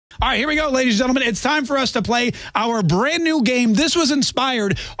All right, here we go, ladies and gentlemen. It's time for us to play our brand new game. This was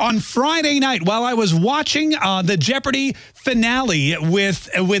inspired on Friday night while I was watching the Jeopardy finale with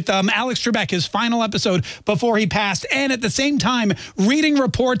Alex Trebek, his final episode before he passed, and at the same time reading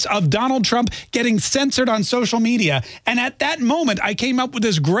reports of Donald Trump getting censored on social media. And at that moment, I came up with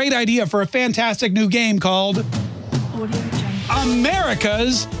this great idea for a fantastic new game called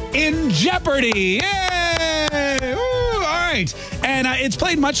America's In Jeopardy. Yay! Woo! All right, and it's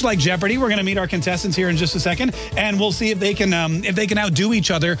played much like Jeopardy. We're going to meet our contestants here in just a second, and we'll see if they can outdo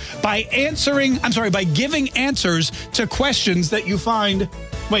each other by by giving answers to questions that you find.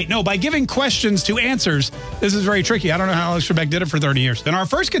 Wait, no, by giving questions to answers. This is very tricky. I don't know how Alex Trebek did it for 30 years. And our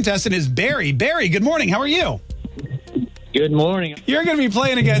first contestant is Barry. Barry, good morning. How are you? Good morning. You're going to be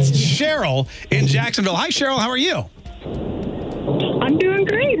playing against Cheryl in Jacksonville. Hi, Cheryl. How are you? I'm doing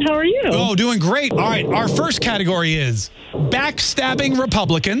great. How are you? Oh, doing great. All right, our first category is backstabbing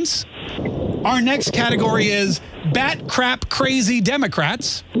Republicans. Our next category is bat crap crazy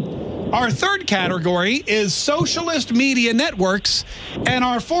Democrats. Our third category is socialist media networks. And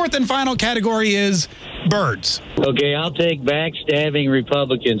our fourth and final category is birds. Okay, I'll take backstabbing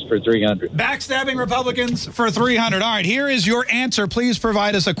Republicans for 300. Backstabbing Republicans for 300. All right, here is your answer. Please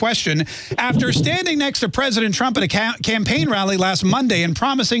provide us a question. After standing next to President Trump at a campaign rally last Monday and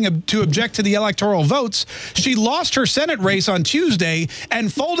promising to object to the electoral votes, she lost her Senate race on Tuesday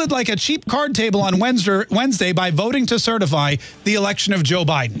and folded like a cheap card table on Wednesday by voting to certify the election of Joe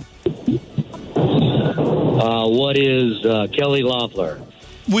Biden. What is Kelly Loeffler?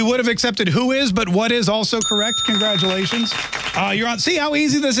 We would have accepted who is, but what is also correct. Congratulations. You're on. See how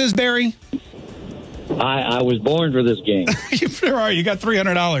easy this is, Barry? I was born for this game. You sure are. You got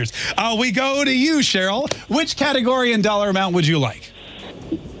 $300. We go to you, Cheryl. Which category and dollar amount would you like?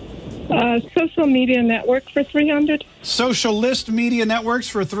 Social media network for 300. Socialist media networks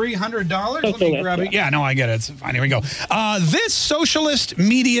for $300. Let me grab it. Yeah, no, I get it. It's fine. Here we go. This socialist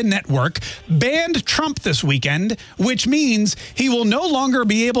media network banned Trump this weekend, which means he will no longer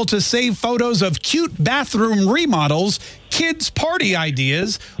be able to save photos of cute bathroom remodels, kids' party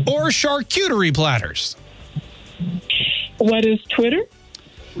ideas, or charcuterie platters. What is Twitter?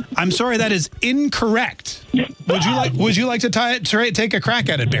 I'm sorry, that is incorrect. Would you like to take a crack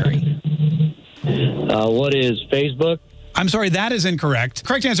at it, Barry? What is Facebook? I'm sorry, that is incorrect.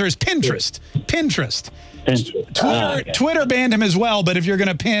 Correct answer is Pinterest. Pinterest. Twitter banned him as well, but if you're going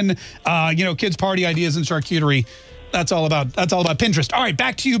to pin, kids' party ideas and charcuterie, that's all about Pinterest. All right,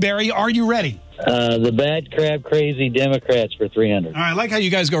 back to you, Barry. Are you ready? The bad crap crazy Democrats for 300. All right, I like how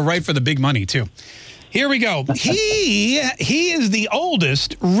you guys go right for the big money too. Here we go. He is the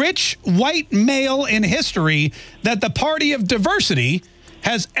oldest rich white male in history that the Party of Diversity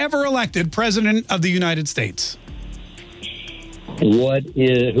has ever elected president of the United States.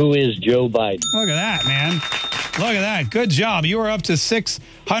 Who is Joe Biden? Look at that, man. Look at that. Good job. You are up to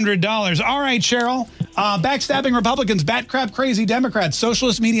 $600. All right, Cheryl. Backstabbing Republicans, bat crap crazy Democrats,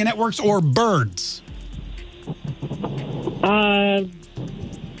 socialist media networks, or birds? Bird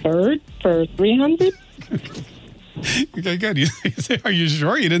for 300. Okay, good. Are you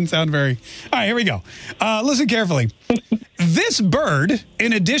sure? You didn't sound very... All right, here we go. Listen carefully. This bird,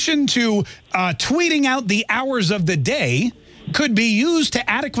 in addition to tweeting out the hours of the day, could be used to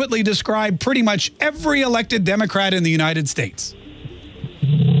adequately describe pretty much every elected Democrat in the United States.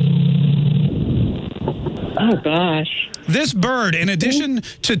 Oh, gosh. This bird, in addition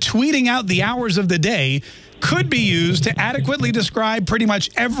to tweeting out the hours of the day, could be used to adequately describe pretty much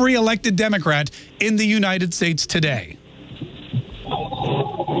every elected Democrat in the United States today.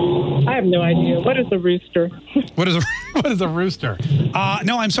 I have no idea. What is a rooster? What is a rooster?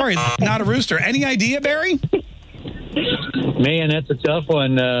 No, I'm sorry. It's not a rooster. Any idea, Barry? Man, that's a tough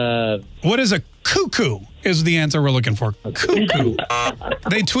one. What is a cuckoo is the answer we're looking for. Cuckoo.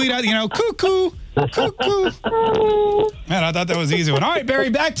 They tweet out, cuckoo, cuckoo. Man, I thought that was an easy one. All right, Barry,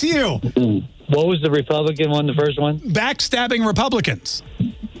 back to you. What was the Republican one, the first one? Backstabbing Republicans.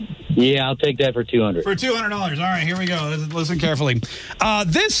 Yeah, I'll take that for 200. For $200. All right, here we go. Listen carefully.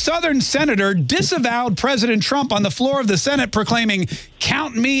 This Southern senator disavowed President Trump on the floor of the Senate, proclaiming,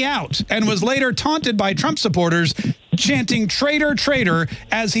 "Count me out," and was later taunted by Trump supporters, chanting, "Traitor, traitor,"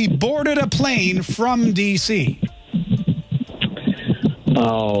 as he boarded a plane from D.C.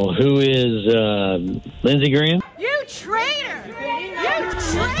 Oh, who is Lindsey Graham? You traitor! You traitor! You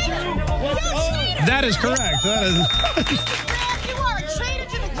traitor! That is correct. That is. You are a traitor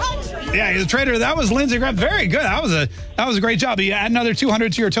to the country. Yeah, he's a traitor. That was Lindsey Graham. Very good. That was a great job. You add another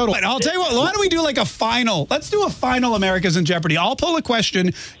 200 to your total. And I'll tell you what. Why don't we do like a final? Let's do a final America's in Jeopardy. I'll pull a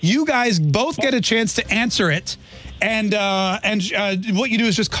question. You guys both get a chance to answer it. And what you do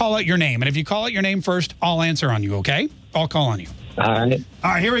is just call out your name. And if you call out your name first, I'll answer on you, okay? I'll call on you. All right.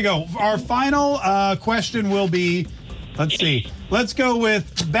 All right, here we go. Our final question will be, let's see. Let's go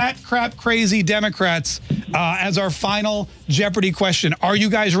with Bat Crap Crazy Democrats as our final Jeopardy question. Are you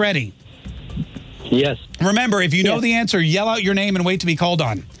guys ready? Yes. Remember, if you know the answer, yell out your name and wait to be called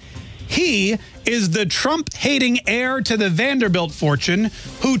on. He is the Trump-hating heir to the Vanderbilt fortune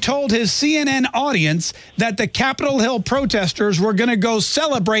who told his CNN audience that the Capitol Hill protesters were going to go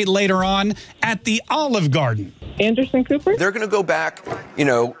celebrate later on at the Olive Garden. Anderson Cooper? They're going to go back,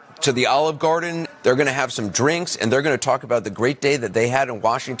 to the Olive Garden. They're going to have some drinks, and they're going to talk about the great day that they had in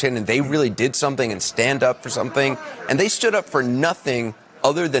Washington, and they really did something and stand up for something. And they stood up for nothing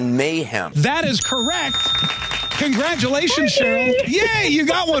other than mayhem. That is correct. Congratulations, Cheryl. Yay, you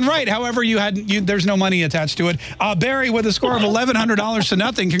got one right. However, there's no money attached to it. Barry with a score of $1,100 to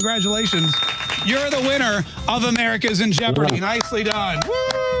nothing. Congratulations. You're the winner of America's In Jeopardy. Nicely done.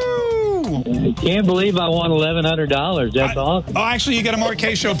 Woo! Can't believe I won $1,100. That's awesome. Oh, actually, you get a Mark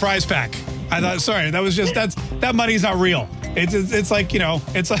Kaye Show prize pack. I thought, sorry, that was just, that money's not real. It's like,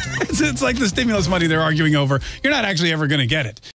 it's like the stimulus money they're arguing over. You're not actually ever going to get it.